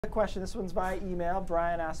Question. This one's by email.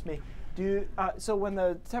 Brian asked me, so when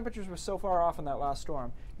the temperatures were so far off in that last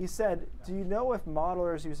storm, he said, do you know if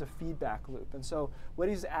modelers use a feedback loop? And so what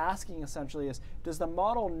he's asking essentially is, does the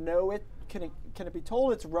model know it? Can it be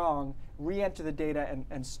told it's wrong, re-enter the data,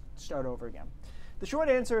 and start over again? The short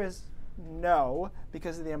answer is no,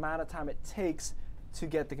 because of the amount of time it takes to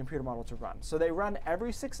get the computer model to run. So they run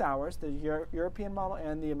every 6 hours, the European model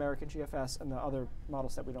and the American GFS and the other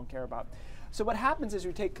models that we don't care about. So what happens is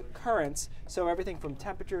we take currents, so everything from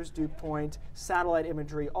temperatures, dew point, satellite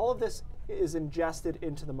imagery, all of this is ingested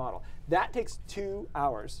into the model. That takes 2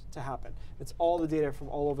 hours to happen. It's all the data from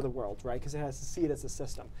all over the world, right? Because it has to see it as a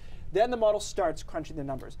system. Then the model starts crunching the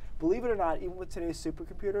numbers. Believe it or not, even with today's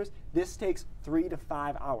supercomputers, this takes 3 to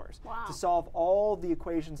 5 hours to solve all the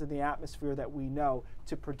equations in the atmosphere that we know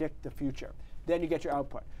to predict the future. Then you get your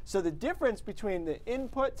output. So the difference between the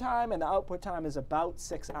input time and the output time is about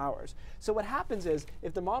 6 hours. So what happens is,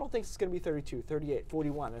 if the model thinks it's going to be 32, 38,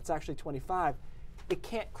 41, and it's actually 25, it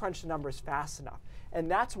can't crunch the numbers fast enough. And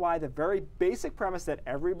that's why the very basic premise that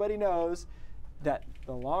everybody knows, that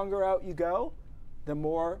the longer out you go, the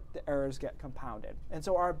more the errors get compounded. And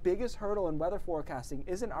so our biggest hurdle in weather forecasting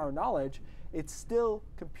isn't our knowledge, it's still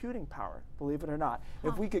computing power, believe it or not.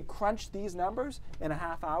 If we could crunch these numbers in a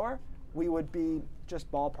half hour, we would be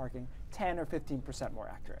just ballparking 10 or 15%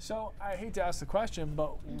 more accurate. So I hate to ask the question,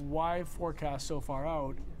 but why forecast so far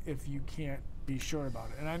out if you can't be sure about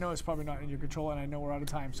it? And I know it's probably not in your control, and I know we're out of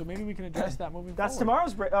time. So maybe we can address that moving forward. That's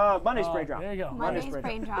tomorrow's, Monday's BrainDrop. There you go. Monday's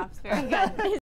BrainDrops, very good.